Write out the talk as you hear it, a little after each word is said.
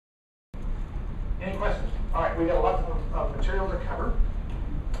Any questions? All right, we got a lot of material to cover.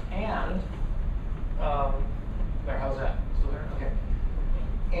 And, there, how's that? Still there? Okay.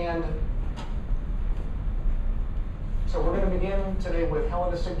 And so we're going to begin today with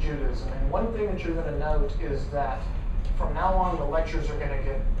Hellenistic Judaism. And one thing that you're going to note is that from now on, the lectures are going to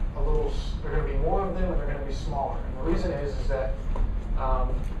get a little, there are going to be more of them and they're going to be smaller. And the reason is that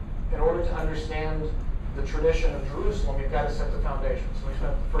in order to understand the tradition of Jerusalem, you've got to set the foundation. So we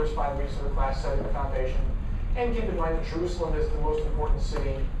spent the first 5 weeks of the class setting the foundation. And keep in mind that Jerusalem is the most important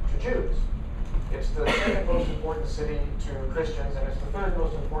city to Jews. It's the second most important city to Christians, and it's the third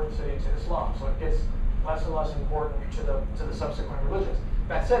most important city to Islam. So it gets less and less important to the subsequent religions.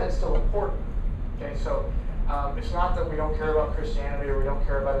 That said, it's still important. Okay, so it's not that we don't care about Christianity or we don't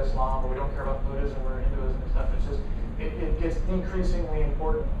care about Islam or we don't care about Buddhism or Hinduism and stuff. It's just it gets increasingly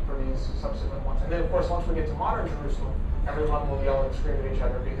important for these subsequent ones. And then, of course, once we get to modern Jerusalem, everyone will yell and scream at each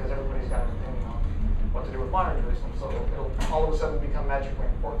other because everybody's got an opinion on what to do with modern Jerusalem. So it'll all of a sudden become magically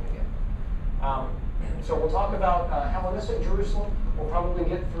important again. So we'll talk about Hellenistic Jerusalem. We'll probably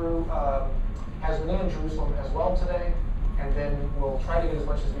get through Hasmonean Jerusalem as well today, and then we'll try to get as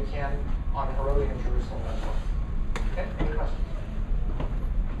much as we can on Herodian Jerusalem as well. Okay, any questions?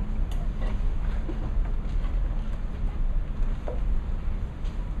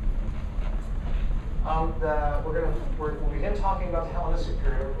 We'll begin talking about the Hellenistic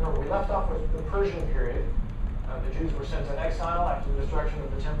period. Remember, we left off with the Persian period. The Jews were sent in exile after the destruction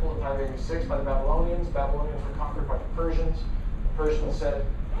of the temple in 586 by the Babylonians. Babylonians were conquered by the Persians. The Persians said,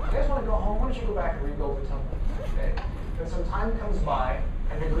 "You guys want to go home? Why don't you go back and rebuild the temple?" Okay. And some time comes by,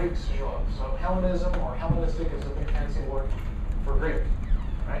 and the Greeks show up. So Hellenism or Hellenistic is a big fancy word for Greek,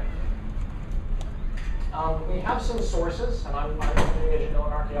 right? We have some sources, and I'm as you know,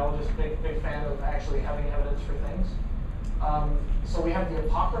 an archaeologist, big fan of actually having evidence for things. So we have the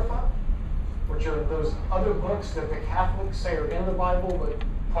Apocrypha, which are those other books that the Catholics say are in the Bible, but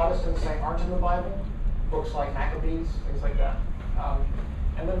Protestants say aren't in the Bible. Books like Maccabees, things like that.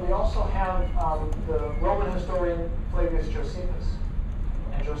 And then we also have the Roman historian Flavius Josephus.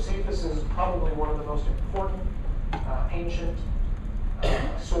 And Josephus is probably one of the most important ancient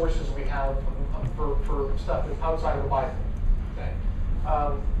sources we have for stuff that's outside of the Bible. Okay?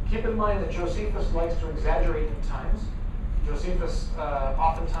 Keep in mind that Josephus likes to exaggerate in times. Josephus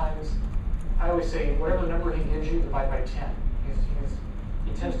oftentimes, I always say, whatever number he gives you, divide by 10.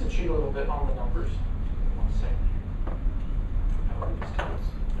 He tends to cheat a little bit on the numbers.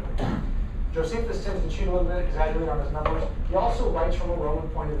 Jews tends to cheat a little bit, exaggerate on his numbers. He also writes from a Roman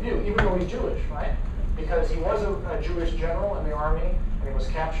point of view, even though he's Jewish, right? Because he was a Jewish general in the army, and he was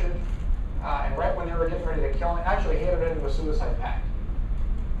captured. And right when they were getting ready to kill him, actually he entered into a suicide pact.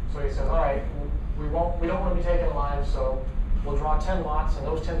 So he says, all right, we don't want to be taken alive, so we'll draw 10 lots, and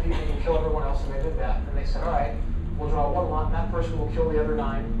those 10 people can kill everyone else, and they did that. And they said, all right, we'll draw one lot, and that person will kill the other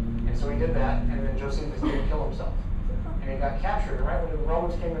 9. And so he did that, and then Josephus didn't kill himself. And he got captured, and right when the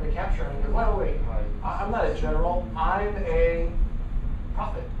Romans came in to capture him, he goes, wait, I'm not a general, I'm a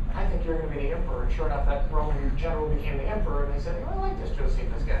prophet. I think you're going to be the emperor. And sure enough, that Roman general became the emperor, and they said, I like this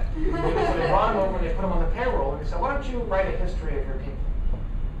Josephus guy. So they brought him over, and they put him on the payroll, and they said, why don't you write a history of your people?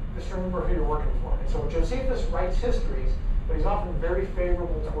 Just remember who you're working for. And so Josephus writes histories, but he's often very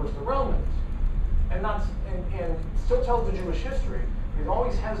favorable towards the Romans. And still tells the Jewish history. He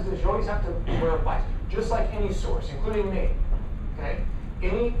always has this, you always have to wear a bias. Just like any source, including me. Okay?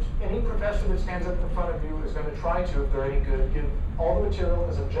 Any professor that stands up in front of you is going to try to, if they're any good, give all the material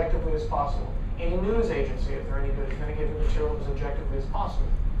as objectively as possible. Any news agency, if they're any good, is going to give the material as objectively as possible.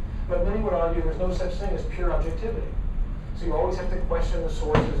 But many would argue there's no such thing as pure objectivity. So you always have to question the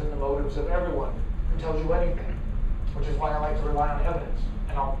sources and the motives of everyone who tells you anything, which is why I like to rely on evidence.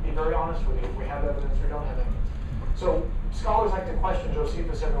 And I'll be very honest with you, if we have evidence or don't have evidence. So scholars like to question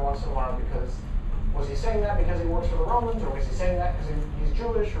Josephus every once in a while because was he saying that because he works for the Romans, or was he saying that because he's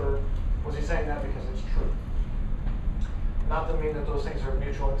Jewish, or was he saying that because it's true? Not to mean that those things are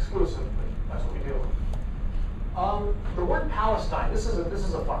mutually exclusive, but that's what we deal with. The word Palestine, this is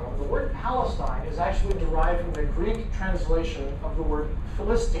a fun one. The word Palestine is actually derived from the Greek translation of the word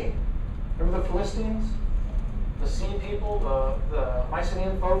Philistine. Remember the Philistines? The sea people, the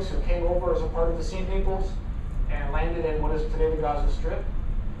Mycenaean folks who came over as a part of the sea peoples and landed in what is today the Gaza Strip.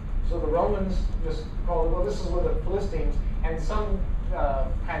 So the Romans just called it, well, this is where the Philistines, and some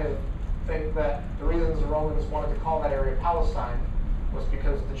kind of think that the reasons the Romans wanted to call that area Palestine was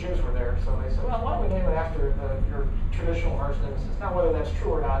because the Jews were there. So they said, well, why don't we name it after your traditional arch nemesis? Now, whether that's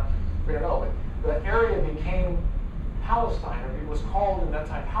true or not, we don't know. But the area became Palestine, or it was called in that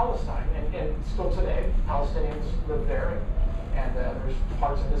time Palestine, and still today, Palestinians live there. And there's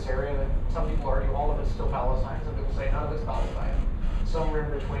parts of this area that some people argue all of it's still Palestine, some people say none of it's Palestine. Somewhere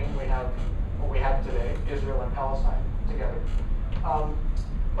in between we have what we have today, Israel and Palestine together.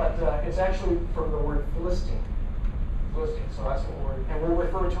 But it's actually from the word Philistine. Philistine, so that's what and we'll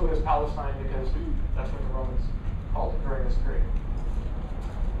refer to it as Palestine because that's what the Romans called it during this period.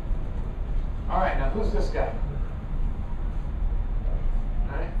 All right, now who's this guy?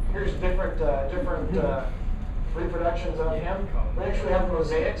 All right, here's different reproductions of him. We actually have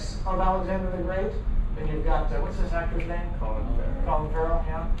mosaics of Alexander the Great. Then you've got, what's this actor's name? Colin Farrell,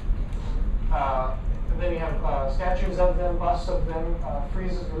 yeah. And then you have statues of them, busts of them,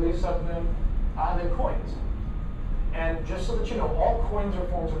 friezes, reliefs of them, and then coins. And just so that you know, all coins are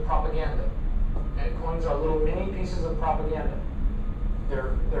forms of propaganda. Okay? Coins are little mini pieces of propaganda.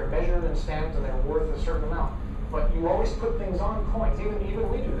 They're measured and stamped and they're worth a certain amount. But you always put things on coins, even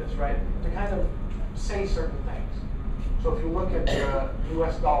we do this, right? To kind of say certain things. So if you look at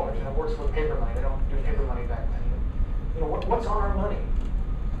US dollars, and it works with paper money, they don't do paper money back then. You know, what's on our money?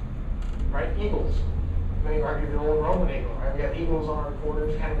 Right? Eagles. Many argue the old Roman eagle, right? We have eagles on our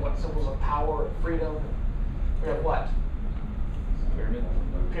quarters, kind of what symbols of power and freedom. We have what?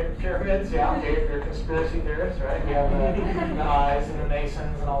 Pyramids, yeah, okay, if you're a conspiracy theorist, right? We have the eyes and the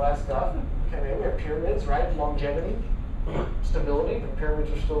masons and all that stuff. Okay, maybe we have pyramids, right? Longevity, stability, the pyramids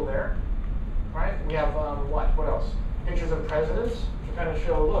are still there, right? We have what else? Pictures of presidents to kind of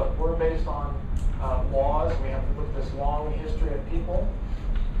show, look, we're based on laws. We have to look at this long history of people,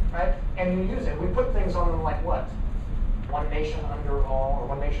 right? And you use it. We put things on them like what? One nation under all, or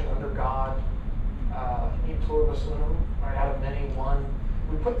one nation under God. E pluribus unum, right? Out of many, one.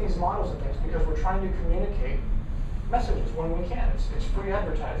 We put these models and things because we're trying to communicate messages when we can. It's free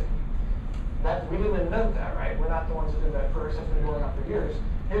advertising. That we didn't invent that, right? We're not the ones that did that first. It's been going on for years.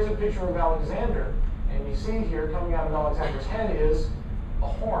 Here's a picture of Alexander, and you see here coming out of Alexander's head is a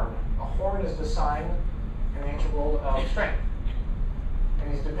horn. A horn is the sign in the ancient world of strength,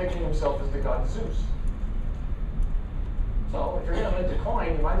 and he's depicting himself as the god Zeus. So if you're going to mint a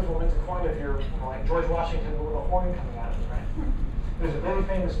coin, you might as well mint a coin if you're like George Washington with a horn coming out of it, right? There's a very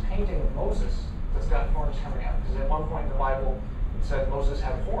famous painting of Moses that's got horns coming out, because at one point in the Bible it said Moses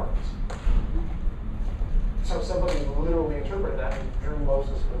had horns. So somebody literally interpreted that and drew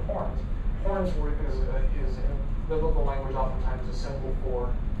Moses with horns. Horns is in biblical language oftentimes a symbol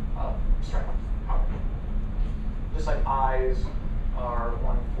for strength, power. Just like eyes are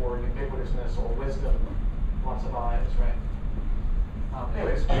one for ubiquitousness or wisdom, lots of eyes, right?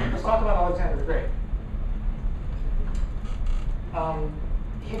 Anyways, let's talk about Alexander the Great.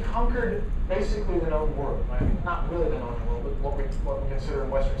 He conquered basically the known world, right? Not really the known world, but what we consider in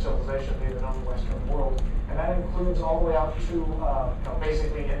Western civilization to be the known Western world, and that includes all the way out to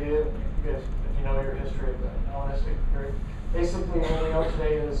basically India. If you know your history of the Hellenistic period, basically what we know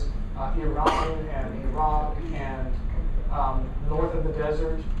today is Iran and Iraq and north of the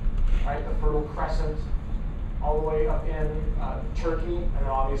desert, right? The Fertile Crescent, all the way up in Turkey, and then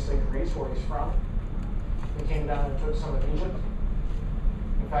obviously Greece, where he's from. He came down and took some of Egypt.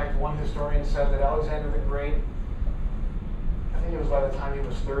 In fact, one historian said that Alexander the Great, I think it was by the time he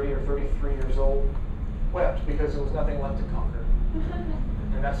was 30 or 33 years old, wept because there was nothing left to conquer.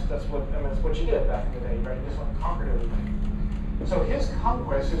 And that's what you did back in the day, right? You just went and conquered everything. So his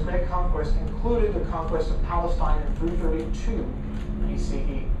conquest, his great conquest, included the conquest of Palestine in 332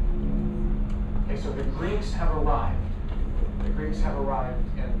 BCE. Okay, so the Greeks have arrived. The Greeks have arrived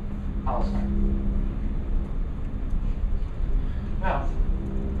in Palestine. Now,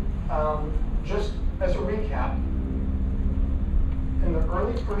 just as a recap, in the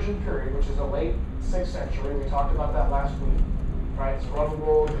early Persian period, which is the late 6th century, we talked about that last week, right? It's Roman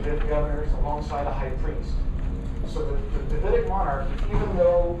rule, Davidic governors alongside a high priest. So the Davidic monarchy, even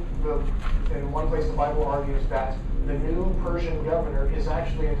though in one place the Bible argues that the new Persian governor is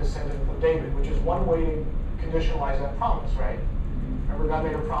actually a descendant of David, which is one way to conditionalize that promise, right? Remember, God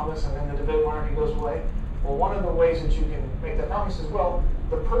made a promise and then the Davidic monarchy goes away? Well, one of the ways that you can make that promise is, well,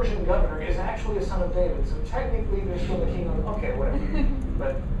 the Persian governor is actually a son of David, so technically there's still the kingdom. Okay, whatever.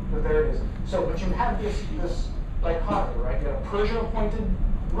 but there it is. So, but you have this dichotomy, right? You had a Persian-appointed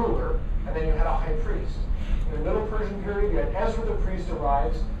ruler, and then you had a high priest. In the Middle Persian period, you had Ezra the priest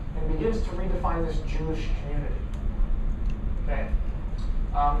arrives and begins to redefine this Jewish community. Okay,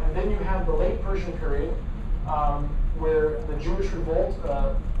 and then you have the late Persian period, where the Jewish revolt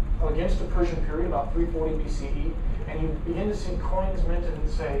against the Persian period, about 340 BCE, and you begin to see coins minted that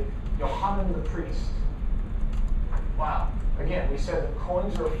say Yohanan the priest. Wow. Again, we said that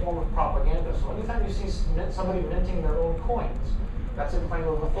coins are a form of propaganda. So anytime you see somebody minting their own coins, that's a claim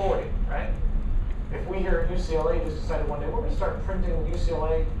of authority, right? If we here at UCLA just decided one day we're going to start printing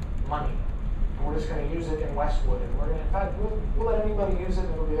UCLA money, and we're just going to use it in Westwood, and we're going to, in fact, we'll let anybody use it,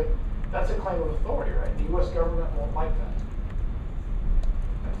 and it'll be that's a claim of authority, right? The U.S. government won't like that.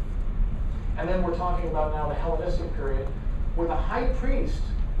 And then we're talking about now the Hellenistic period, where the high priest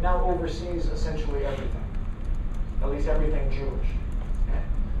now oversees essentially everything, at least everything Jewish. Okay?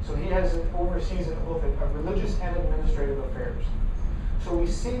 So he oversees both religious and administrative affairs. So we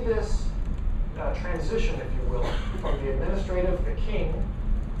see this transition, if you will, from the administrative, the king,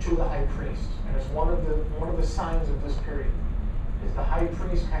 to the high priest, and it's one of the signs of this period is the high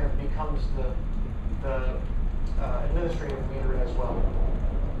priest kind of becomes the administrative leader as well.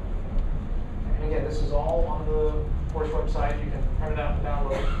 And again, this is all on the course website. You can print it out and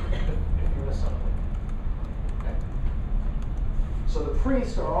download it if you miss something. Okay. So the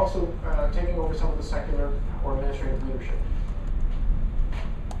priests are also taking over some of the secular or administrative leadership.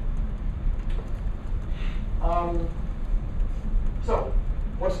 So,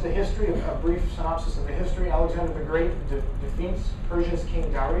 what's the history? A brief synopsis of the history. Alexander the Great defeats Persia's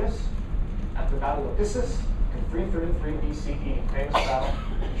king Darius at the Battle of Issus in 333 BCE. Famous battle.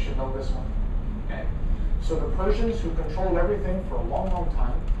 You should know this one. Okay. So the Persians, who controlled everything for a long, long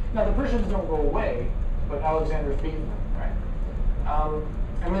time. Now the Persians don't go away, but Alexander's beaten them, right?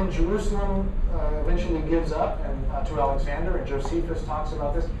 And then Jerusalem eventually gives up to Alexander, and Josephus talks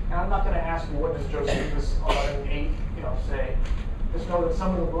about this. And I'm not going to ask you what does Josephus 11:8 say. Just know that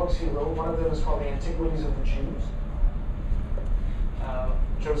some of the books he wrote, one of them is called The Antiquities of the Jews.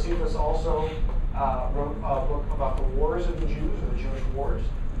 Josephus also wrote a book about the wars of the Jews, or the Jewish wars.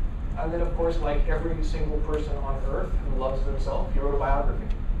 And then, of course, like every single person on earth who loves himself, he wrote a biography,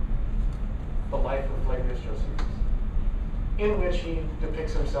 The Life of Flavius Josephus, in which he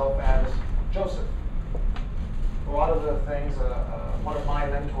depicts himself as Joseph. A lot of the things, one of my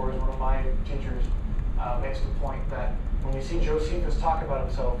mentors, one of my teachers, makes the point that when you see Josephus talk about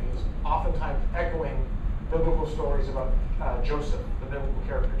himself, he's oftentimes echoing biblical stories about Joseph, the biblical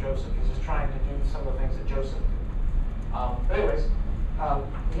character Joseph. He's just trying to do some of the things that Joseph did. But anyways,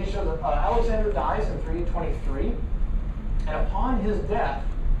 he shows that Alexander dies in 323, and upon his death,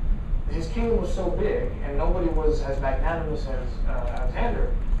 his kingdom was so big, and nobody was as magnanimous as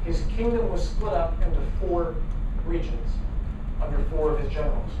Alexander. His kingdom was split up into 4 regions under 4 of his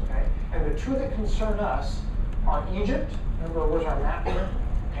generals. Okay, and the 2 that concern us are Egypt. Remember, where's our map here?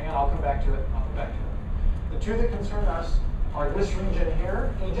 Hang on, I'll come back to it. The 2 that concern us are this region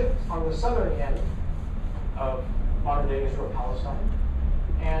here, Egypt, on the southern end of modern-day Israel-Palestine,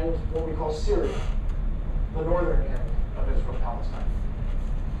 and what we call Syria, the northern end of Israel-Palestine.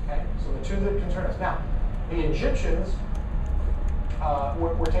 Okay, so the 2 that concern us. Now, the Egyptians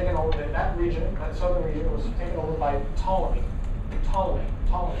were taken over. That region, that southern region, was taken over by Ptolemy,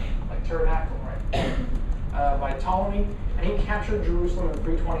 like pterodactyl, right? By Ptolemy, and he captured Jerusalem in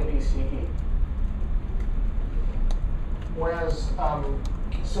 320 BCE. Whereas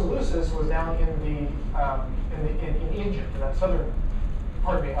Seleucus was down in Egypt, in that southern.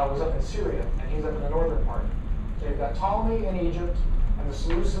 Was up in Syria, and he's up in the northern part. So you've got Ptolemy in Egypt, and the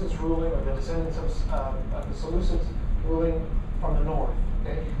Seleucids ruling, or the descendants of the Seleucids ruling from the north.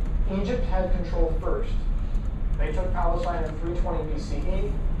 Okay? Egypt had control first. They took Palestine in 320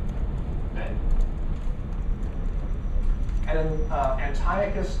 BCE. Okay? And then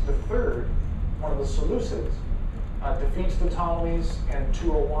Antiochus III, one of the Seleucids, defeats the Ptolemies in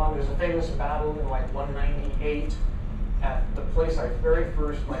 201. There's a famous battle in like 198 at the place my very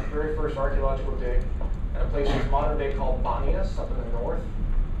first archaeological dig, at a place that's modern day called Banias up in the north.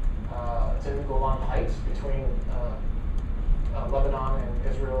 It's in the Golan Heights between Lebanon and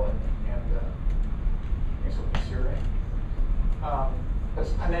Israel and I guess it would be Syria.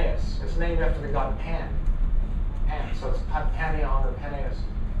 It's Paneas. It's named after the god Pan. So it's Panion or Paneas.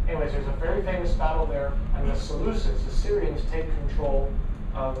 Anyways, there's a very famous battle there, and the Seleucids, the Syrians, take control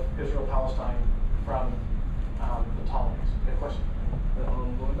of Israel-Palestine from the Ptolemies. Good question?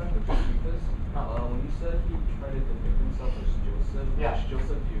 Going back to Josephus, when you said he tried to depict himself as Joseph, yeah. Which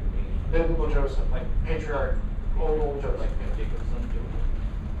Joseph do you mean? Biblical Joseph, like patriarch, old Joseph. Like Jacob's son Joseph?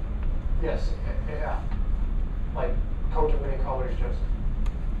 Yes, yeah. Like coat of many colors Joseph.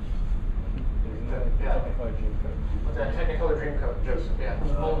 Yeah. Technicolor dream coat. What's that? Technicolor dream coat Joseph, yeah.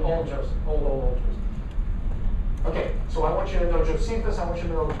 Old Joseph. Old Joseph. Okay, so I want you to know Josephus, I want you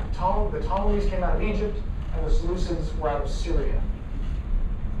to know the Ptolemies came out of Egypt, and the Seleucids were out of Syria.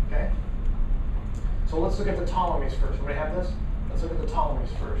 Okay? So let's look at the Ptolemies first. Everybody have this? Let's look at the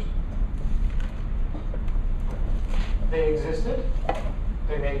Ptolemies first. They existed.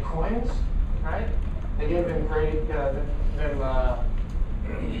 They made coins, right? They gave them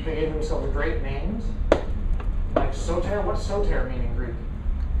They gave themselves great names, like Soter. What's Soter mean in Greek?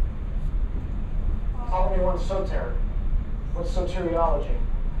 Ptolemy wants Soter. What's soteriology?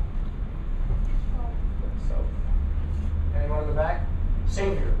 Anyone in the back?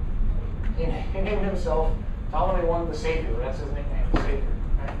 Savior. He named himself Ptolemy I the Savior. That's his nickname, the Savior.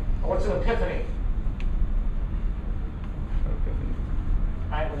 Right? What's an epiphany?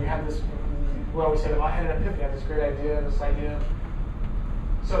 Right, when you have this, we always say, I had an epiphany, I had this great idea, this idea.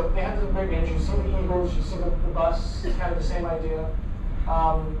 So they have this great names. You see the eagles, you see the bus, it's kind of the same idea.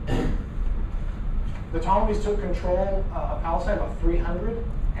 The Ptolemies took control of Palestine about 300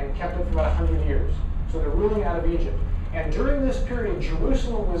 and kept it for about 100 years. So they're ruling out of Egypt. And during this period,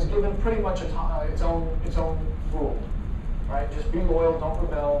 Jerusalem was given pretty much its own rule. Right? Just be loyal, don't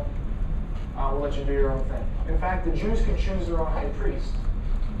rebel. We'll let you do your own thing. In fact, the Jews could choose their own high priest.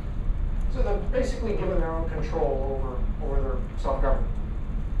 So they're basically given their own control over their self-government.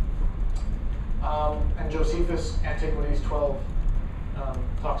 And Josephus, Antiquities 12,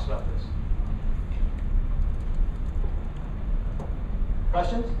 talks about this.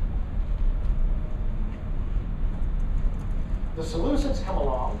 Questions? The Seleucids come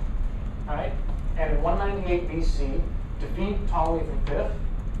along, right, and in 198 BC defeat Ptolemy V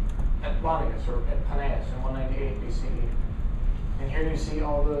at Bonius, or at Panaeus in 198 BCE. And here you see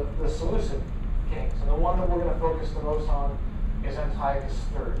all the Seleucid kings. And the one that we're going to focus the most on is Antiochus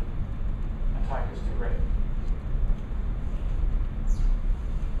III, Antiochus the Great.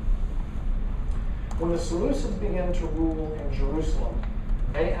 When the Seleucids begin to rule in Jerusalem,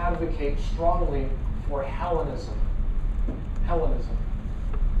 they advocate strongly for Hellenism. Hellenism,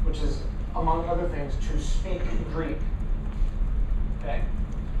 which is, among other things, to speak Greek. Okay?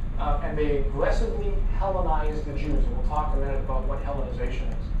 And they aggressively Hellenize the Jews, and we'll talk in a minute about what Hellenization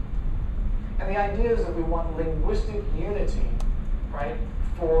is. And the idea is that we want linguistic unity, right,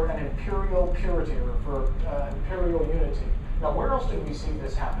 for an imperial purity, or for imperial unity. Now, where else did we see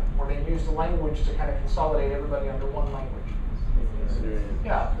this happen, where they used the language to kind of consolidate everybody under one language? Assyrian.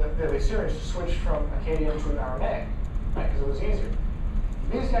 Yeah, the Assyrians switched from Akkadian to Aramaic, right, because it was easier.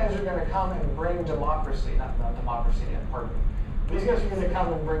 These guys are going to come and bring democracy, not democracy yet, pardon me. These guys are going to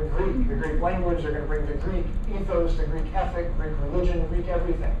come and bring Greek, the Greek language, they're going to bring the Greek ethos, the Greek ethic, Greek religion, Greek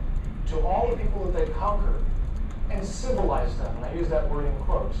everything, to all the people that they conquered, and civilize them. And I use that word in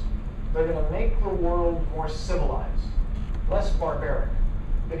quotes. They're going to make the world more civilized, less barbaric,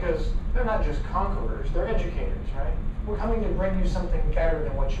 because they're not just conquerors, they're educators, right? We're coming to bring you something better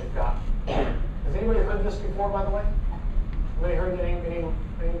than what you've got. Has anybody heard this before, by the way? Anybody heard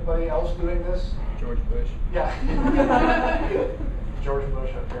anybody else doing this? George Bush. Yeah. George Bush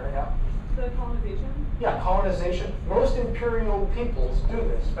up there, yeah. The colonization? Yeah, colonization. Most imperial peoples do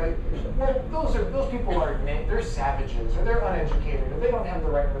this, right? Well, those people are they're savages, or they're uneducated, or they don't have the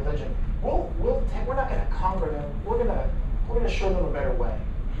right religion. We're not going to conquer them. We're going to show them a better way,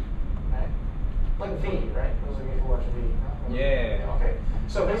 right? Like V, right? Those of you who watch V. Yeah. Okay.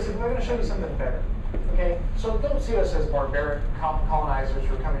 So basically, we're going to show you something better. Okay. So don't see us as barbaric colonizers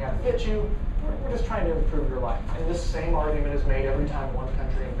who are coming out to get you. We're just trying to improve your life. And this same argument is made every time one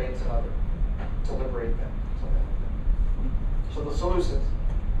country invades another to liberate them. So the Seleucids.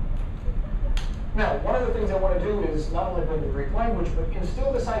 Now, one of the things I want to do is not only bring the Greek language, but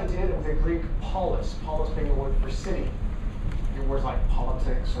instill this idea of the Greek polis. Polis being a word for city. Your words like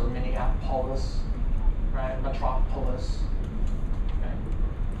politics or Minneapolis, right? Metropolis. Okay.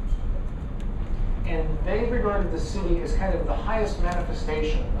 And they regarded the city as kind of the highest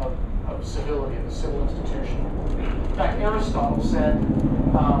manifestation of civility, of the civil institution. In fact, Aristotle said,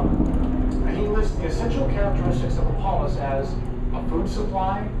 he lists the essential characteristics of a polis as a food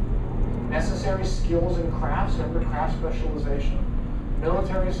supply, necessary skills in crafts, remember craft specialization,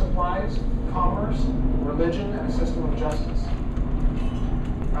 military supplies, commerce, religion, and a system of justice.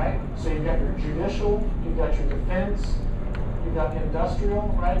 Right? So you've got your judicial, you've got your defense, you've got industrial,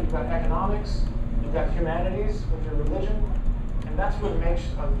 right? You've got economics, you've got humanities with your religion, and that's what makes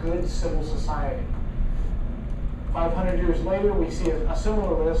a good civil society. 500 years later, we see a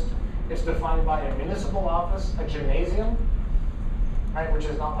similar list. It's defined by a municipal office, a gymnasium, right, which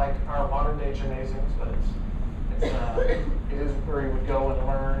is not like our modern day gymnasiums, but it is where you would go and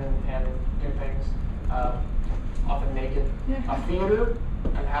learn and do things, often naked. A theater,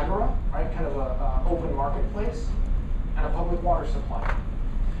 an agora, right, kind of a open marketplace, and a public water supply.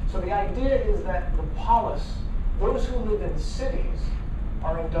 So the idea is that the polis, those who live in cities,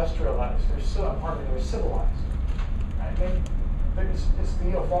 are industrialized. They're civilized. Right? It's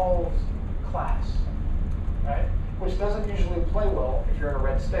the evolved class, right? which doesn't usually play well if you're in a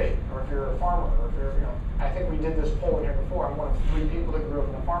red state, or if you're a farmer, or if you're, I think we did this polling here before. I'm one of 3 people that grew up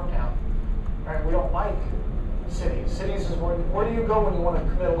in a farm town. Right? We don't like cities. Cities is where do you go when you want to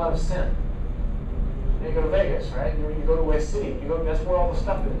commit a lot of sin? You go to Vegas, right? You go to a city. That's where all the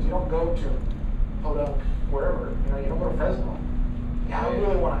stuff is. You don't go to Podunk, wherever. You don't go to Fresno. Yeah, I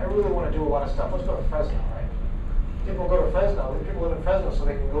really want to do a lot of stuff. Let's go to Fresno, right? People go to Fresno. People live in Fresno so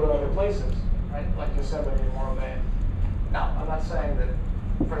they can go to other places, right? Like Yosemite and Morro Bay. Now, I'm not saying that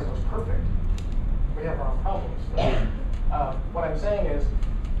Fresno's perfect. We have our own problems. But, what I'm saying is,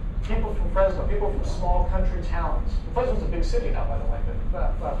 people from Fresno, people from small country towns. Fresno's a big city now, by the way,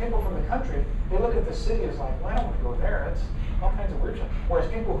 but people from the country, they look at the city as like, well, I don't want to go there. It's all kinds of weird stuff.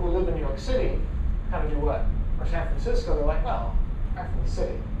 Whereas people who live in New York City kind of do what? Or San Francisco, they're like, well, I'm from the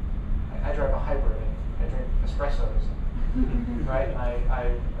city. I drive a hybrid. I drink espressos, right? And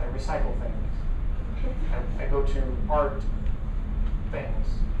I recycle things. I go to art things,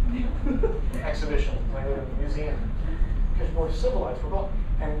 exhibitions. I go to the museum. Because we're civilized.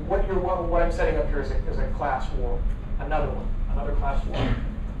 And what I'm setting up here is a class war, another class war.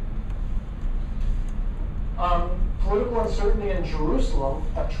 Political uncertainty in Jerusalem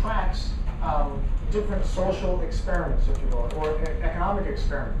attracts different social experiments, if you will, or economic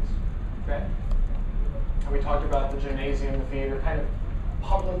experiments. Okay, and we talked about the gymnasium, the theater, kind of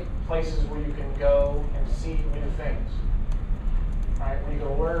public places where you can go and see new things. Right, where you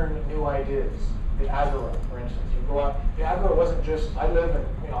can learn new ideas. The Agora, for instance, you go out. The Agora wasn't just. I live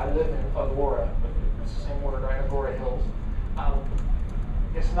in Agora, but it's the same word, right? Agora Hills.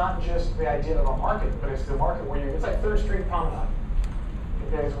 It's not just the idea of a market, but it's the market where it's like 3rd Street Promenade.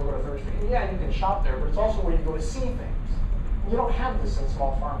 If you guys will go to 3rd Street, yeah, you can shop there, but it's also where you go to see things. You don't have this in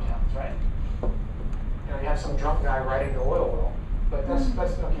small farm towns, right? You have some drunk guy riding the oil well, but that's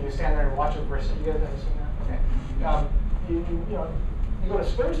okay. You stand there and watch it for a second. You guys ever seen that? Okay. You go to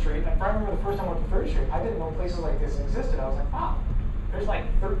 3rd Street, and if I remember the first time I went to 3rd Street, I didn't know places like this existed. I was like, wow, there's like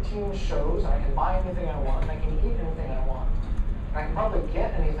 13 shows, and I can buy anything I want, and I can eat anything I want, and I can probably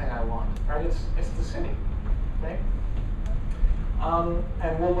get anything I want. Right? It's the city, okay?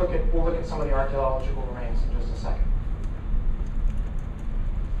 And we'll look at some of the archaeological remains in just a second.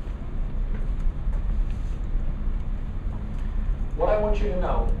 What I want you to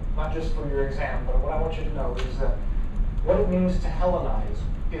know, not just for your exam, but what I want you to know is that what it means to Hellenize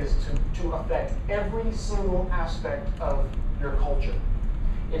is to affect every single aspect of your culture.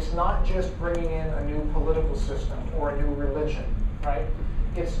 It's not just bringing in a new political system or a new religion, right?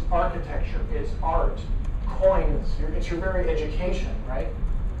 It's architecture, it's art, coins, it's your very education, right?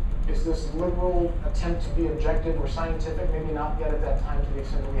 It's this liberal attempt to be objective or scientific, maybe not yet at that time to the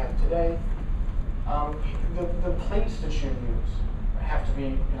extent that we have today. The plates that you use have to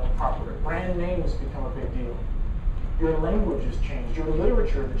be proper. Brand names become a big deal. Your language is changed. Your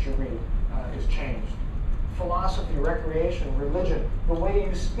literature that you read is changed. Philosophy, recreation, religion, the way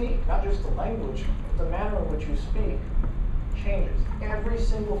you speak, not just the language, but the manner in which you speak changes. Every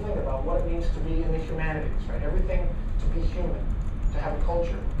single thing about what it means to be in the humanities, right? Everything to be human, to have a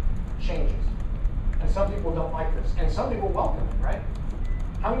culture, changes. And some people don't like this, and some people welcome it, right?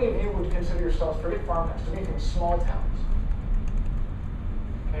 How many of you would consider yourselves, forget farm towns, to be from small towns?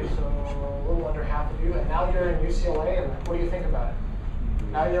 Okay, so a little under half of you, and now you're in UCLA, and what do you think about it?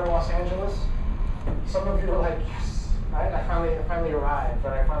 Now you're in Los Angeles. Some of you are like, yes, right? I finally arrived,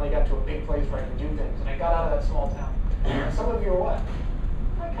 but I finally got to a big place where I can do things, and I got out of that small town. And some of you are what?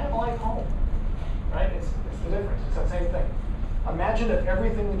 I kind of like home, right? It's the difference. It's that same thing. Imagine if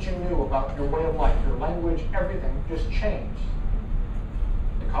everything that you knew about your way of life, your language, everything just changed.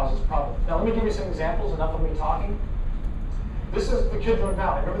 It causes problems. Now let me give you some examples. Enough of me talking. This is the Kidron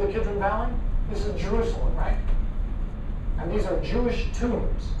Valley. Remember the Kidron Valley? This is Jerusalem, right? And these are Jewish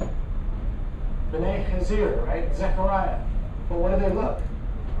tombs. B'nai Chazir, right? Zechariah. But what do they look?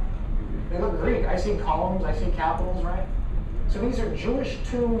 They look Greek. I see columns, I see capitals, right? So these are Jewish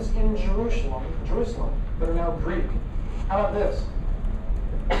tombs in Jerusalem, that are now Greek. How about this?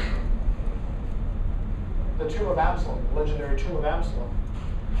 The tomb of Absalom, the legendary tomb of Absalom.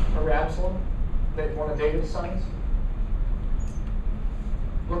 Remember Absalom? One of David's sons?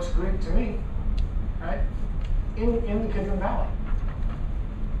 Looks Greek to me, right? In the Kidron Valley.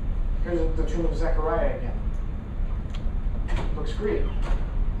 Here's the tomb of Zechariah again. Looks Greek.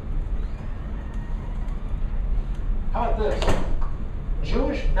 How about this?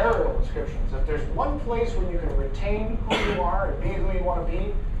 Jewish burial inscriptions. If there's one place where you can retain who you are and be who you want to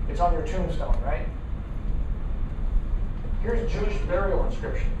be, it's on your tombstone, right? Here's Jewish burial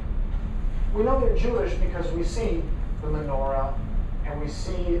inscription. We know they're Jewish because we see the menorah and we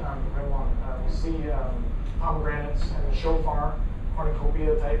see pomegranates and the shofar,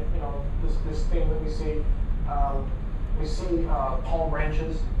 cornucopia type, this thing that we see. We see palm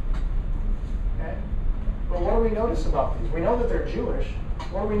branches. Okay? But what do we notice about these? We know that they're Jewish.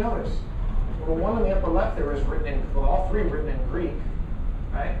 What do we notice? Well, the one on the upper left there is written in, well, all three written in Greek,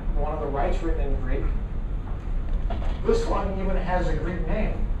 right? The one on the right's written in Greek. This one even has a Greek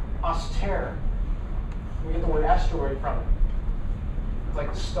name, Aster. We get the word asteroid from it. It's like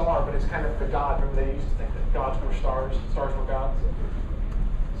a star, but it's kind of the god. Remember, they used to think that gods were stars were gods.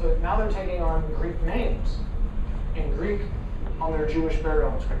 So now they're taking on Greek names in Greek on their Jewish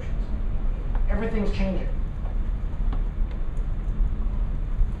burial inscriptions. Everything's changing.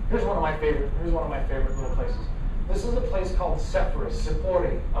 Here's one of my favorite little places. This is a place called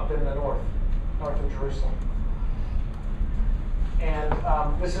Sippori, up in the north of Jerusalem. And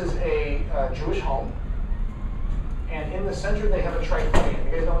this is a Jewish home. And in the center they have a triclinium.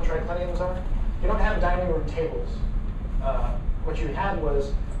 You guys know what tricliniums are? You don't have dining room tables. What you had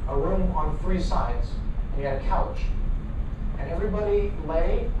was a room on three sides, and you had a couch. And everybody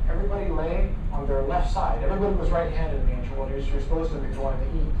lay on their left side. Everybody was right-handed in the ancient world. You're supposed to be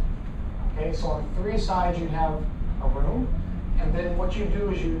wanting to eat. Okay, so on three sides you have a room, and then what you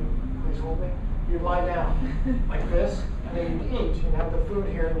do is please hold me, you lie down like this, and then you eat. You have the food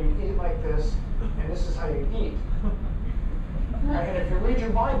here, and you eat like this, and this is how you eat. And if you read your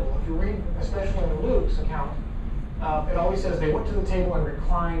Bible, if you read, especially in Luke's account, it always says they went to the table and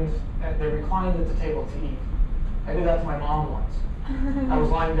reclined at the table to eat. I did that to my mom once. I was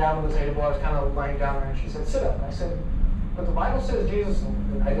lying down on the table, I was kind of lying down there, and she said, sit up. And I said, but the Bible says Jesus,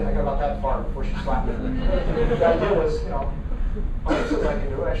 and I got about that far before she slapped me. The idea was, well, it says I can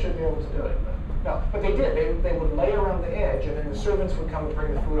do it, I should be able to do it. But they did. They would lay around the edge, and then the servants would come and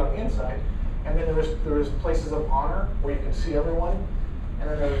bring the food on the inside. And then there was places of honor where you could see everyone, and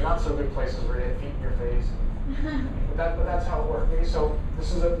then there were not so good places where they had feet in your face. But that's how it worked. Okay, so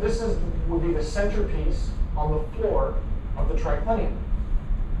this would be the centerpiece on the floor of the triclinium.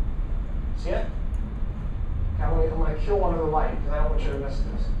 See it? Okay, I'm going to kill one of the light because I don't want you to miss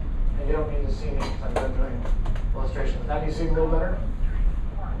this. And you don't need to see me because I'm done doing illustrations. Now do you see a little better?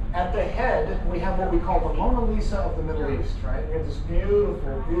 At the head, we have what we call the Mona Lisa of the Middle East, right? We have this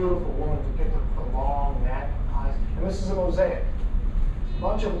beautiful, beautiful woman depicted with the long neck and eyes. And this is a mosaic. A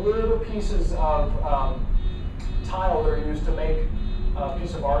bunch of little pieces of tile that are used to make a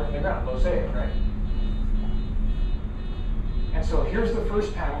piece of art in the ground, mosaic, right? And so here's the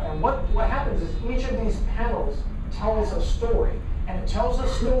first panel. And what happens is each of these panels tells a story. And it tells a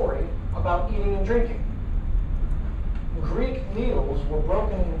story about eating and drinking. Greek meals were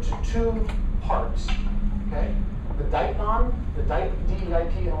broken into two parts. Okay? The diaton,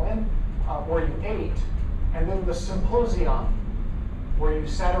 D-E-I-T-O-N, where you ate, and then the symposion, where you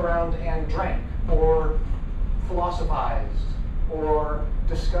sat around and drank, or philosophized, or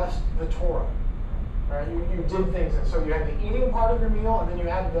discussed the Torah. Right? You did things, and so you had the eating part of your meal, and then you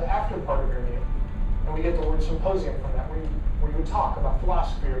had the after part of your meal. And we get the word symposium from that, where you would talk about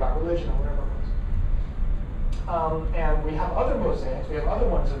philosophy, or about religion, or whatever it was. And we have other mosaics, we have other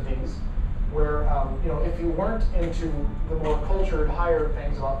ones of these, where, if you weren't into the more cultured, higher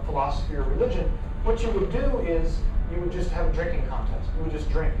things about philosophy or religion, what you would do is you would just have a drinking contest. You would just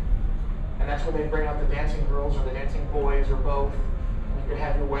drink. And that's when they'd bring out the dancing girls or the dancing boys or both. And you could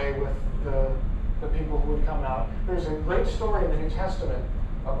have your way with the people who would come out. There's a great story in the New Testament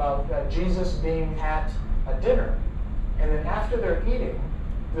about Jesus being at a dinner. And then after they're eating,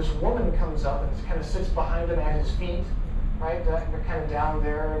 this woman comes up and kind of sits behind him at his feet, right? They're kind of down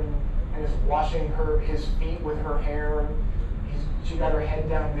there and is washing his feet with her hair. And she got her head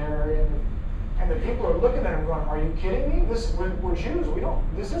down there. And the people are looking at him going, are you kidding me? We're Jews.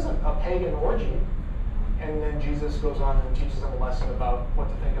 This isn't a pagan orgy. And then Jesus goes on and teaches them a lesson about what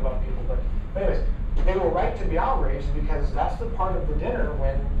to think about people. But anyways, they were right to be outraged because that's the part of the dinner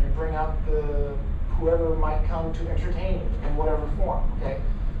when you bring out whoever might come to entertain you in whatever form. Okay,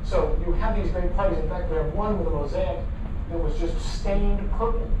 so you have these great parties. In fact, we have one with a mosaic that was just stained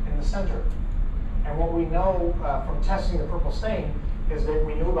purple in the center. And what we know from testing the purple stain is that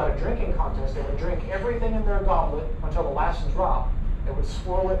we knew about a drinking contest. They would drink everything in their goblet until the last drop. They would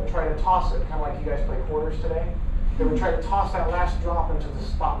swirl it and try to toss it, kind of like you guys play quarters today. They would try to toss that last drop into the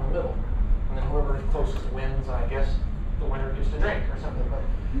spot in the middle. And then whoever is closest wins, I guess the winner gets to drink or something.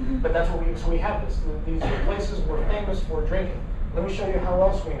 But that's what we have this. These places were famous for drinking. Let me show you how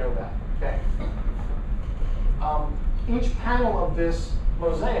else we know that. Okay. Each panel of this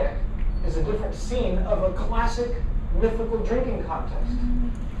mosaic is a different scene of a classic mythical drinking contest.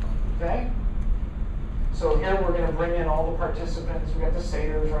 Okay? So here we're going to bring in all the participants. We got the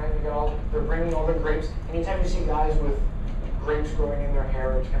satyrs, right? They're bringing all the grapes. Anytime you see guys with grapes growing in their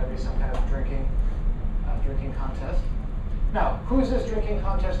hair, it's going to be some kind of drinking contest. Now, who's this drinking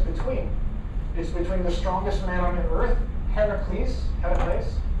contest between? It's between the strongest man on the earth, Heracles,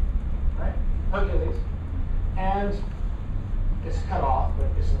 right? Hercules, and it's cut off, but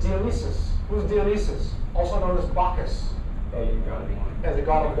it's Dionysus. Who's Dionysus? Also known as Bacchus. As the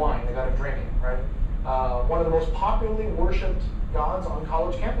god of wine, the god of drinking, right? One of the most popularly worshipped gods on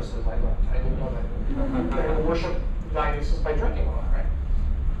college campuses. I didn't know that. They're going to worship Dionysus by drinking a lot, right?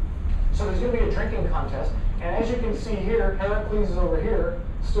 So there's going to be a drinking contest. And as you can see here, Heracles is over here,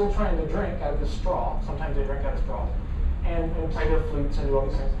 still trying to drink out of his straw. Sometimes they drink out of straws. And play their flutes and do all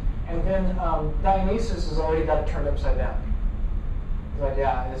these things. And then Dionysus has already got it turned upside down. He's like,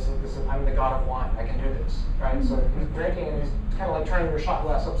 yeah, I'm the god of wine. I can do this, right? So he's drinking, and he's kind of like turning your shot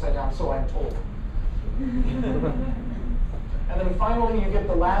glass upside down, so I'm told. And then finally, you get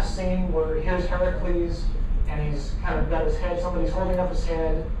the last scene where here's Heracles, and he's kind of got his head, somebody's holding up his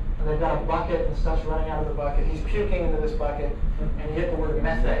head, and they've got a bucket, and stuff's running out of the bucket. He's puking into this bucket, and you get the word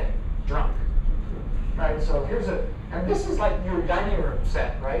methe, drunk. Right, so and this is like your dining room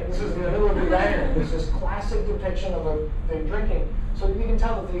set, right? This is in the middle of your dining room. There's this classic depiction of a drinking. So you can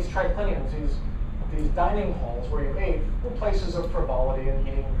tell that these tricliniums, these dining halls where you ate, were places of frivolity and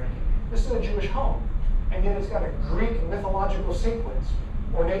eating and drinking. This is a Jewish home, and yet it's got a Greek mythological sequence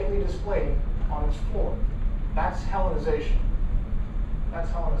ornately displayed on its floor. That's Hellenization. That's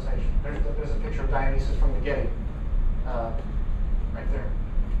Hellenization. There's a picture of Dionysus from the Getty, right there.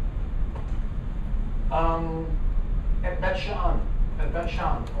 At Bet Shan,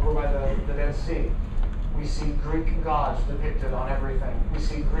 over by the Dead Sea, we see Greek gods depicted on everything. We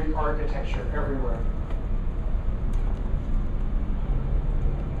see Greek architecture everywhere.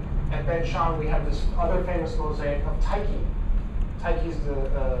 At Bet Shan, we have this other famous mosaic of Tyche. Tyche's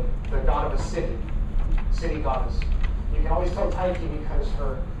the god of a city goddess. You can always tell Tyche because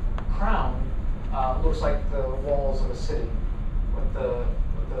her crown looks like the walls of a city with the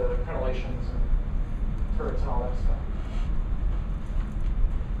crenellations and turrets and all that stuff.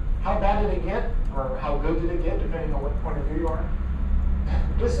 How bad did it get, or how good did it get, depending on what point of view you are?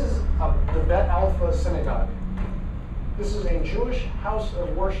 This is the Bet Alpha Synagogue. This is a Jewish house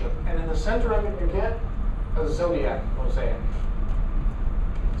of worship, and in the center of it you get a zodiac mosaic.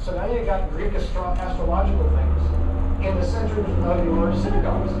 So now you got Greek astrological things in the center of your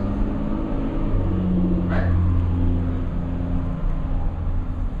synagogues. Right?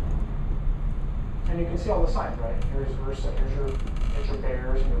 And you can see all the signs, right? Here's your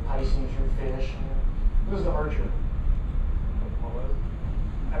bears and your Pisces, your fish. And who's the archer?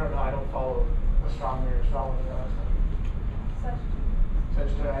 I don't know. I don't follow astronomy or astrology.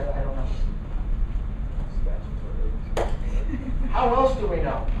 Sagittarius. I don't know. How else do we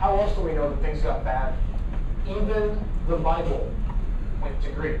know? How else do we know that things got bad? Even the Bible went to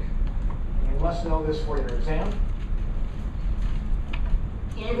Greek. You must know this for your exam.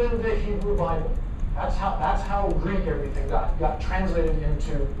 Even the Hebrew Bible. That's how Greek everything got translated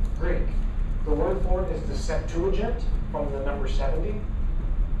into Greek. The word for it is the Septuagint, from the number 70.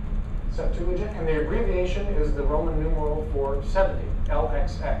 Septuagint, and the abbreviation is the Roman numeral for 70,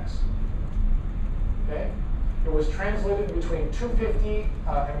 LXX. Okay? It was translated between 250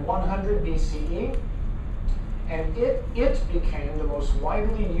 and 100 BCE, and it became the most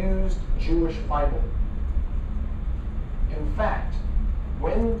widely used Jewish Bible. In fact,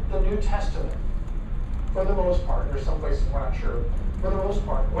 when the New Testament, for the most part, there's some places we're not sure, for the most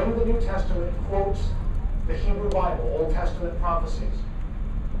part, when the New Testament quotes the Hebrew Bible, Old Testament prophecies,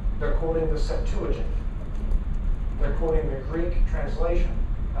 they're quoting the Septuagint. They're quoting the Greek translation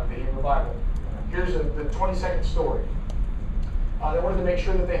of the Hebrew Bible. Here's the 22nd story. They wanted to make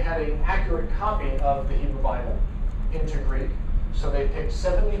sure that they had an accurate copy of the Hebrew Bible into Greek. So they picked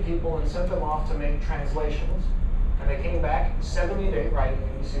 70 people and sent them off to make translations. And they came back 70 days, right?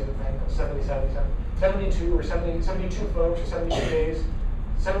 You see the thing, 72 or 72 folks or 72 days.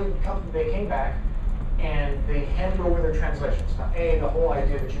 They came back and they handed over their translations. Now, the whole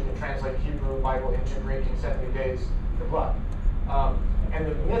idea that you can translate Hebrew Bible into Greek in 70 days, good luck. And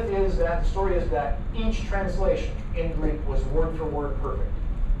the myth is that, the story is that each translation in Greek was word for word perfect.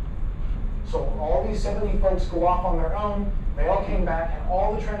 So all these 70 folks go off on their own, they all came back, and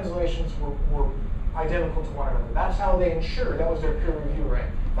all the translations were identical to one another. That's how they ensured, that was their peer review, right?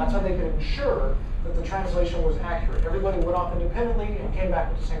 That's how they could ensure that the translation was accurate. Everybody went off independently and came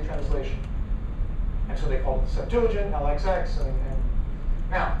back with the same translation. And so they called it the Septuagint, LXX, and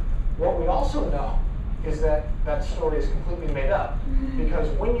now, what we also know is that that story is completely made up, because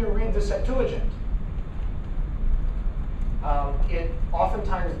when you read the Septuagint, it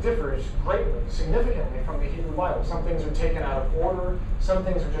oftentimes differs greatly, significantly from the Hebrew Bible. Some things are taken out of order, some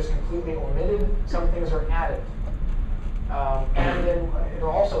things are just completely omitted, some things are added. And then it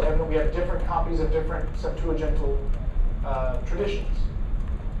also evident we have different copies of different Septuagintal traditions.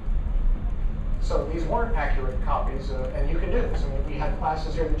 So these weren't accurate copies, and you can do this. I mean, we have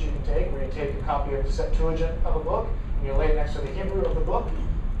classes here that you can take where you take a copy of the Septuagint of a book, and you lay it next to the Hebrew of the book,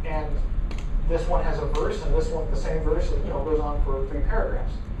 and this one has a verse, and this one, the same verse, goes on for 3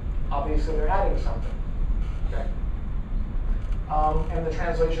 paragraphs. Obviously, they're adding something. Okay. And the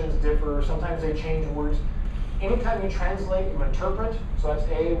translations differ. Sometimes they change words. Anytime you translate, you interpret. So that's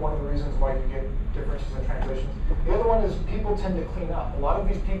one of the reasons why you get differences in translations. The other one is people tend to clean up. A lot of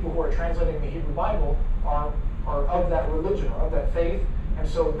these people who are translating the Hebrew Bible are of that religion or of that faith, and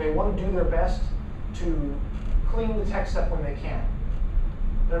so they want to do their best to clean the text up when they can.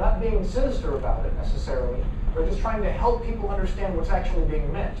 They're not being sinister about it necessarily. They're just trying to help people understand what's actually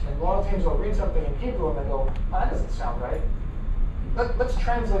being meant. And a lot of times they'll read something in Hebrew and they go, oh, that doesn't sound right. Let's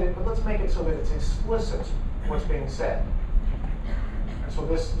translate it, but let's make it so that it's explicit what's being said. And so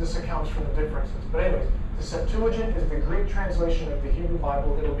this accounts for the differences. But anyways, the Septuagint is the Greek translation of the Hebrew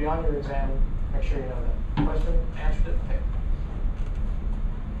Bible. It'll be on your exam. Make sure you know that. Question? Answered it? Okay.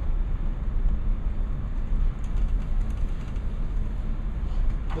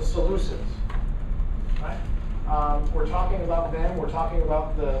 The Seleucids, right? We're talking about them. We're talking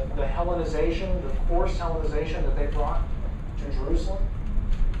about the Hellenization, the forced Hellenization that they brought to Jerusalem.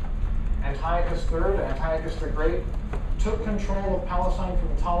 Antiochus III, Antiochus the Great, took control of Palestine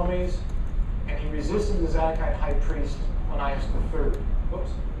from the Ptolemies, and he resisted the Zadokite high priest, Onias III.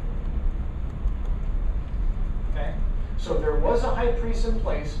 Whoops. Okay? So there was a high priest in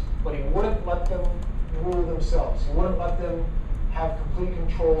place, but he wouldn't let them rule themselves. He wouldn't let them have complete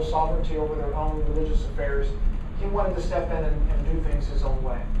control, sovereignty over their own religious affairs. He wanted to step in and do things his own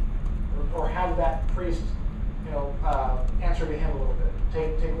way, or have that priest, answer to him a little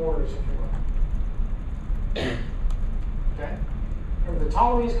bit, take orders, if you will. Okay. Remember, the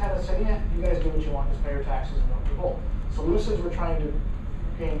Ptolemies kind of said, yeah, you guys do what you want, just pay your taxes and don't be bold. Seleucids were trying to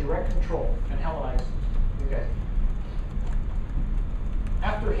gain direct control and Hellenize you guys.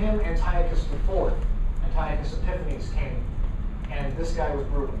 After him, Antiochus IV, Antiochus Epiphanes came. And this guy was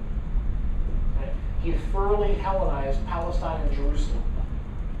brutal. Okay? He thoroughly Hellenized Palestine and Jerusalem.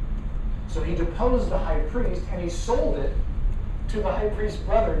 So he deposed the high priest and he sold it to the high priest's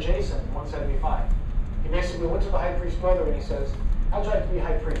brother, Jason, in 175. He basically went to the high priest's brother and he says, how'd you like to be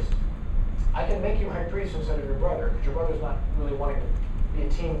high priest? I can make you high priest instead of your brother, because your brother's not really wanting to be a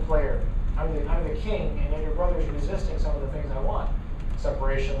team player. I'm the king, and yet your brother's resisting some of the things I want.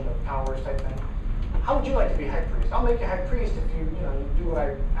 Separation of powers type thing. How would you like to be high priest? I'll make you high priest if you do what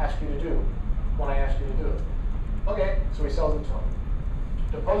I ask you to do when I ask you to do it. Okay, so he sells it to him.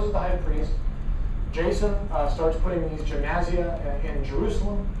 Deposes the high priest. Jason starts putting these gymnasia in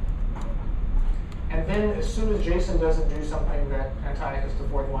Jerusalem. And then as soon as Jason doesn't do something that Antiochus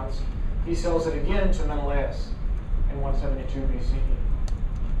IV wants, he sells it again to Menelaus in 172 BCE.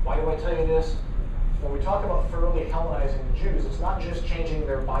 Why do I tell you this? When we talk about thoroughly Hellenizing the Jews, it's not just changing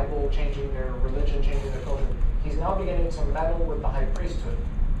their Bible, changing their religion, changing their culture. He's now beginning to meddle with the high priesthood.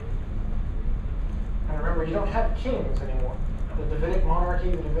 And remember, you don't have kings anymore. The Davidic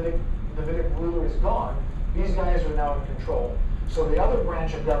monarchy, the Davidic ruler is gone. These guys are now in control. So the other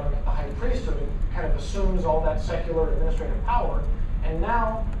branch of government, the high priesthood, kind of assumes all that secular administrative power, and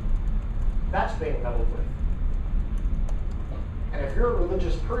now that's being meddled with. And if you're a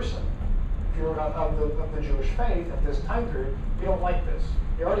religious person, if you're of the Jewish faith at this time period, you don't like this.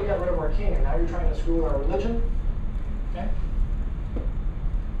 You already got rid of our king, and now you're trying to screw with our religion? Okay?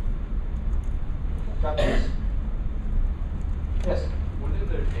 Got this? Yes? When did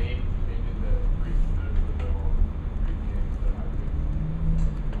their name change in the priesthood with the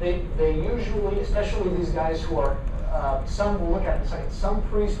Greek kings? They usually, especially these guys who are, some will look at it and say, some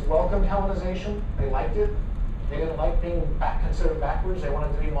priests welcomed Hellenization. They liked it. They didn't like being considered backwards. They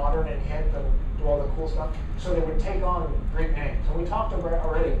wanted to be modern and hip and do all the cool stuff. So they would take on Greek names. And we talked about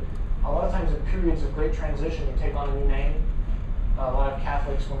already, a lot of times in periods of great transition, you take on a new name. A lot of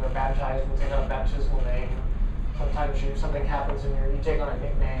Catholics, when they're baptized, will take on a baptismal name. Sometimes something happens and you take on a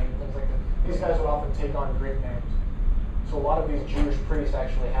nickname, things like that. These guys would often take on Greek names. So a lot of these Jewish priests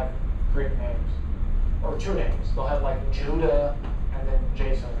actually have Greek names. Or two names. They'll have like Judah and then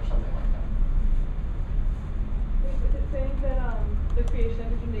Jason or something like that. Is it saying that the creation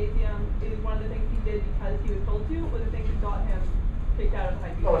of the gymnasium is one of the things he did because he was told to, or the things that got him kicked out of the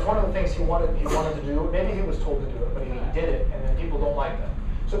high priest? No, it's one of the things he wanted to do. Maybe he was told to do it, but he did it, and then people don't like that.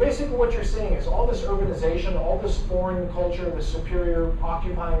 So basically what you're seeing is all this urbanization, all this foreign culture, the superior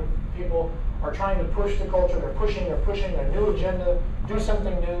occupying people are trying to push the culture, they're pushing a new agenda, do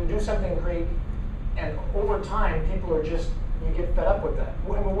something new, do something great, and over time people are just, you get fed up with that.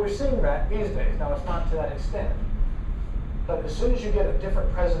 I mean, we're seeing that these days. Now it's not to that extent. But as soon as you get a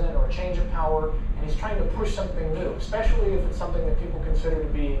different president or a change of power, and he's trying to push something new, especially if it's something that people consider to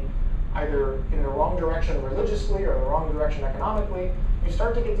be either in the wrong direction religiously or the wrong direction economically, you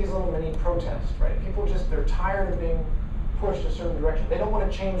start to get these little mini protests, right? People just, they're tired of being pushed a certain direction. They don't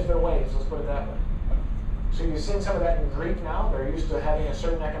want to change their ways, let's put it that way. So you've seen some of that in Greek now. They're used to having a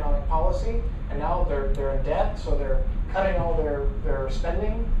certain economic policy, and now they're in debt, so they're cutting all their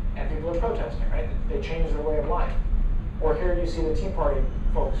spending, and people are protesting, right? They change their way of life. Or here you see the Tea Party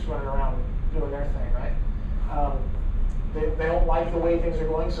folks running around doing their thing, right? They don't like the way things are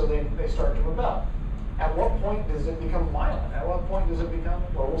going, so they start to rebel. At what point does it become violent? At what point does it become,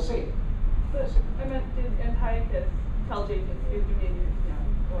 well, we'll see. But I meant, did Antiochus tell Jason to do Judaism,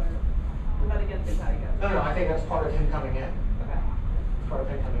 or was that against Antiochus? No, I think that's part of him coming in. Okay. It's part of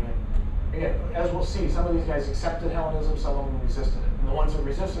him coming in. Again, as we'll see, some of these guys accepted Hellenism, some of them resisted it. And the ones that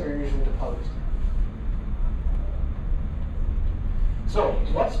resisted are usually deposed. So,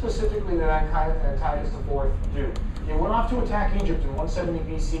 what specifically did Antiochus IV do? He went off to attack Egypt in 170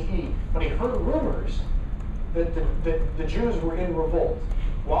 BCE, but he heard rumors that the Jews were in revolt.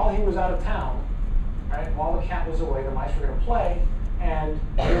 While he was out of town, right, while the cat was away, the mice were going to play, and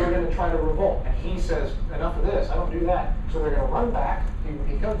they were going to try to revolt. And he says, enough of this, I don't do that. So they're going to run back.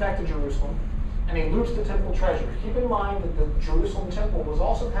 He comes back to Jerusalem, and he loots the temple treasury. Keep in mind that the Jerusalem temple was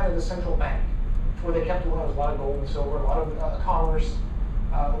also kind of the central bank, where they kept a lot of gold and silver, a lot of commerce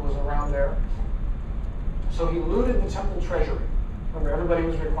that was around there. So he looted the temple treasury. Remember, everybody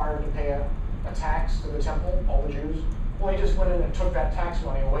was required to pay a tax to the temple, all the Jews. Well, he just went in and took that tax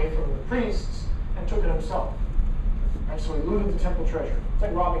money away from the priests and took it himself. Right? So he looted the temple treasury. It's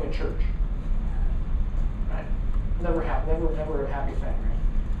like robbing a church. Right? Never a happy thing.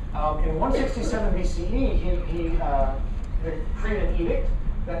 Right? In 167 BCE, he created an edict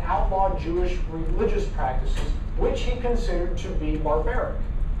that outlawed Jewish religious practices, which he considered to be barbaric.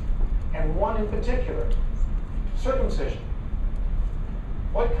 And one in particular, circumcision.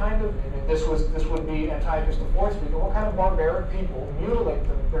 What kind of, I mean, this would be Antiochus IV speaking, what kind of barbaric people mutilate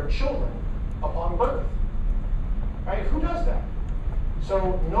their children upon birth? Right? Who does that?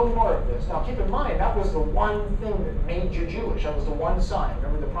 So no more of this. Now keep in mind, that was the one thing that made you Jewish. That was the one sign.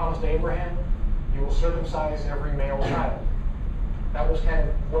 Remember the promise to Abraham? You will circumcise every male child. That was kind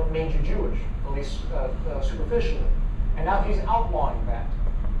of what made you Jewish, at least superficially. And now he's outlawing that.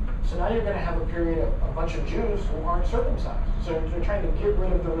 So now you're going to have a period of a bunch of Jews who aren't circumcised. So they're trying to get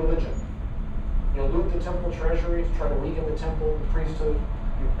rid of the religion. You loot the temple treasury to try to weaken the temple, the priesthood.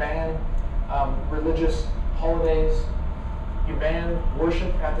 You ban religious holidays. You ban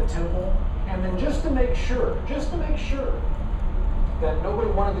worship at the temple. And then just to make sure that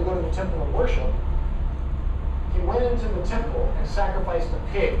nobody wanted to go to the temple and worship, he went into the temple and sacrificed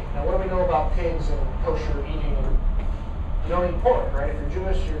a pig. Now what do we know about pigs and kosher eating? You don't eat pork, right? If you're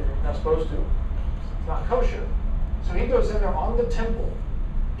Jewish, you're not supposed to. It's not kosher. So he goes in there on the temple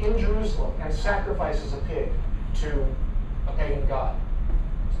in Jerusalem and sacrifices a pig to a pagan god.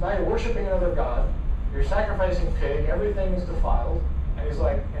 So now you're worshiping another god, you're sacrificing a pig, everything's defiled, and he's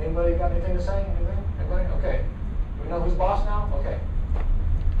like, anybody got anything to say? Anything? Anybody? Okay. We know who's boss now? Okay.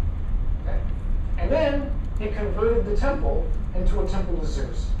 Okay. And then he converted the temple into a temple to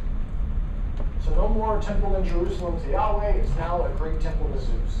Zeus. So no more temple in Jerusalem to Yahweh, it's now a Greek temple to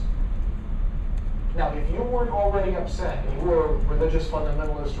Zeus. Now, if you weren't already upset, and you were a religious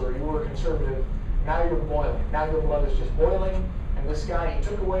fundamentalist or you were a conservative, now you're boiling. Now your blood is just boiling, and this guy, he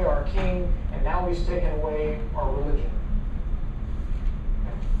took away our king, and now he's taken away our religion.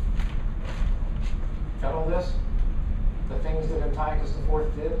 Okay. Got all this? The things that Antiochus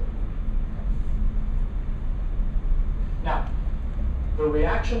IV did? Now, the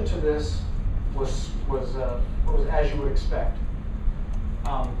reaction to this was as you would expect.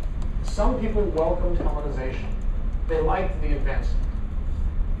 Some people welcomed Hellenization. They liked the advancement.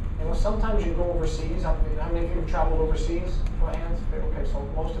 You know, sometimes you go overseas. How many of you have traveled overseas? Show of hands. Okay, so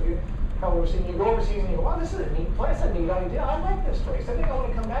most of you travel overseas. You go overseas and you go, wow, this is a neat place, a neat idea. I like this place. I think I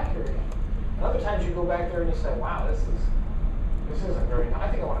want to come back here again. And other times you go back there and you say, wow, this isn't very nice.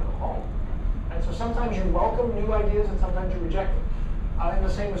 I think I want to go home. And so sometimes you welcome new ideas and sometimes you reject them. And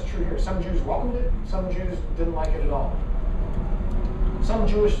the same is true here. Some Jews welcomed it, some Jews didn't like it at all. Some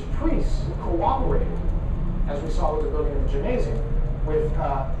Jewish priests cooperated, as we saw with the building of the gymnasium, with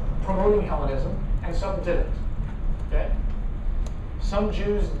promoting Hellenism, and some didn't. Okay? Some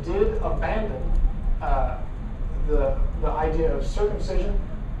Jews did abandon the idea of circumcision.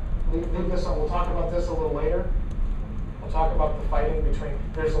 Leave this on. We'll talk about this a little later. We'll talk about the fighting between.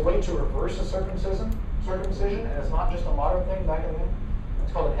 There's a way to reverse a circumcision, and it's not just a modern thing back in then.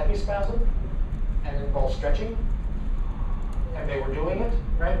 It's called an epispasm, and it involves stretching. And they were doing it,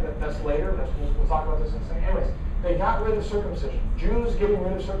 right? That's later. We'll talk about this in a second. Anyways, they got rid of circumcision. Jews getting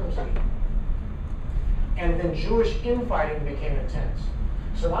rid of circumcision. And then Jewish infighting became intense.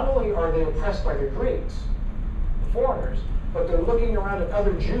 So not only are they oppressed by the Greeks, the foreigners, but they're looking around at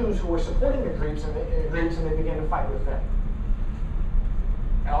other Jews who were supporting the Greeks, and they began to fight with them.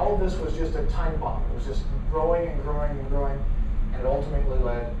 And all of this was just a time bomb. It was just growing and growing and growing, and it ultimately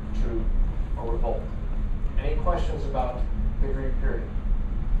led to a revolt. Any questions about the Greek period,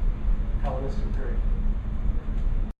 Hellenistic period?